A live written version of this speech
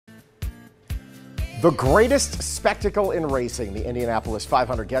The greatest spectacle in racing, the Indianapolis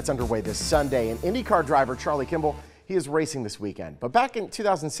 500, gets underway this Sunday. And IndyCar driver Charlie Kimball, he is racing this weekend. But back in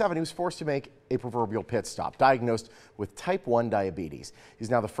 2007, he was forced to make a proverbial pit stop, diagnosed with type 1 diabetes.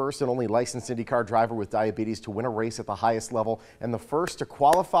 He's now the first and only licensed IndyCar driver with diabetes to win a race at the highest level and the first to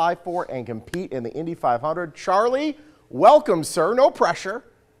qualify for and compete in the Indy 500. Charlie, welcome, sir. No pressure.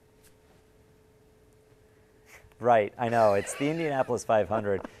 Right, I know. It's the Indianapolis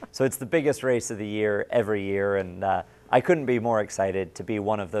 500, so it's the biggest race of the year every year, and I couldn't be more excited to be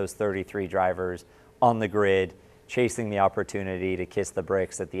one of those 33 drivers on the grid chasing the opportunity to kiss the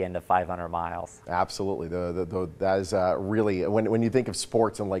bricks at the end of 500 miles. Absolutely. That is really, when you think of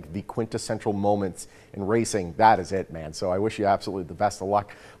sports and like the quintessential moments in racing, that is it, man. So I wish you absolutely the best of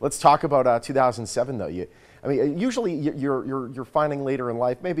luck. Let's talk about 2007, though. I mean, usually you're finding later in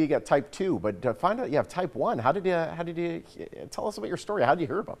life, maybe you get type 2, but to find out you have type 1, how did you tell us about your story? How did you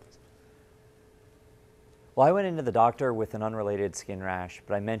hear about this? Well, I went into the doctor with an unrelated skin rash,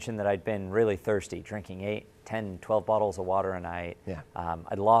 but I mentioned that I'd been really thirsty, drinking 8, 10, 12 bottles of water a night. Yeah.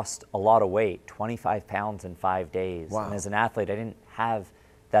 I'd lost a lot of weight, 25 pounds in 5 days. Wow. And as an athlete, I didn't have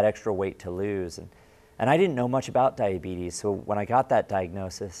that extra weight to lose. And I didn't know much about diabetes, so when I got that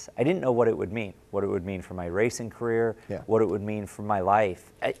diagnosis, I didn't know what it would mean for my racing career, yeah, what it would mean for my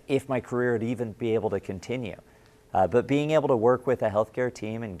life, if my career would even be able to continue. But being able to work with a healthcare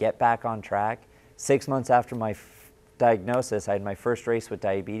team and get back on track, 6 months after my diagnosis, I had my first race with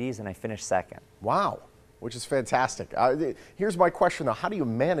diabetes and I finished second. Wow, which is fantastic. Here's my question, though. How do you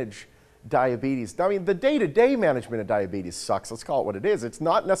manage diabetes? I mean, the day-to-day management of diabetes sucks. Let's call it what it is. It's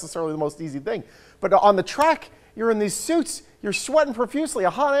not necessarily the most easy thing. But on the track, you're in these suits, you're sweating profusely,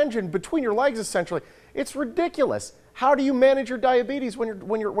 a hot engine between your legs, essentially. It's ridiculous. How do you manage your diabetes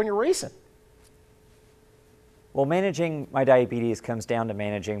when you're racing? Well, managing my diabetes comes down to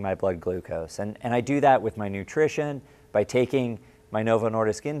managing my blood glucose. And I do that with my nutrition, by taking my Novo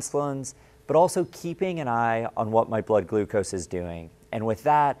Nordisk insulins, but also keeping an eye on what my blood glucose is doing. And with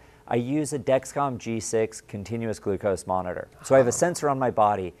that, I use a Dexcom G6 continuous glucose monitor. So I have a sensor on my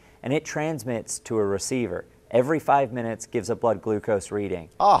body, and it transmits to a receiver. Every 5 minutes gives a blood glucose reading.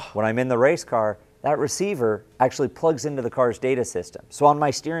 When I'm in the race car, that receiver actually plugs into the car's data system. So on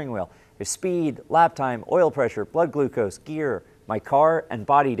my steering wheel, there's speed, lap time, oil pressure, blood glucose, gear, my car and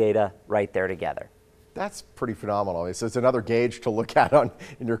body data right there together. That's pretty phenomenal. It's another gauge to look at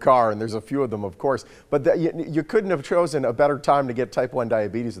in your car, and there's a few of them, of course. But you couldn't have chosen a better time to get type 1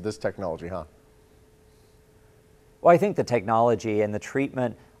 diabetes with this technology, huh? Well, I think the technology and the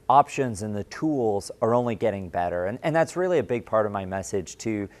treatment options and the tools are only getting better. And that's really a big part of my message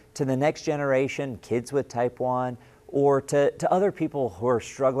to the next generation, kids with type 1, or to other people who are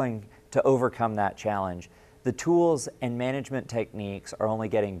struggling to overcome that challenge. The tools and management techniques are only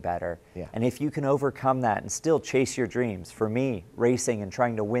getting better. Yeah. And if you can overcome that and still chase your dreams, for me, racing and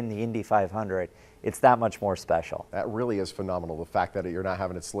trying to win the Indy 500, it's that much more special. That really is phenomenal, the fact that you're not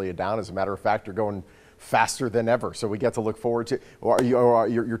having to slow you down. As a matter of fact, you're going faster than ever. So we get to look forward to, are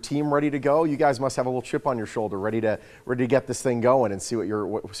your team ready to go? You guys must have a little chip on your shoulder, ready to get this thing going and see what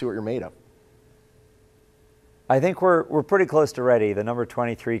you're made of. I think we're pretty close to ready. The number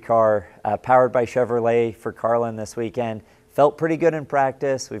 23 car, powered by Chevrolet for Carlin this weekend, felt pretty good in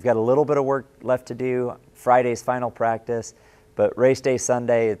practice. We've got a little bit of work left to do. Friday's final practice, but race day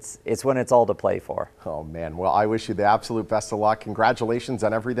Sunday, it's when it's all to play for. Oh man, well, I wish you the absolute best of luck. Congratulations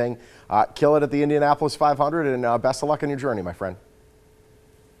on everything. Kill it at the Indianapolis 500, and best of luck on your journey, my friend.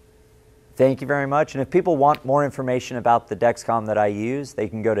 Thank you very much. And if people want more information about the Dexcom that I use, they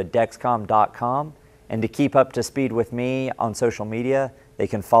can go to Dexcom.com. And to keep up to speed with me on social media, they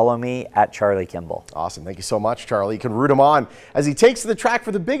can follow me at Charlie Kimball. Awesome. Thank you so much, Charlie. You can root him on as he takes to the track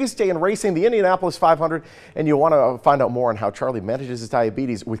for the biggest day in racing, the Indianapolis 500. And you'll want to find out more on how Charlie manages his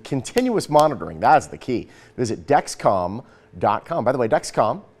diabetes with continuous monitoring. That's the key. Visit Dexcom.com. By the way,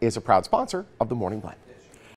 Dexcom is a proud sponsor of the Morning Blend.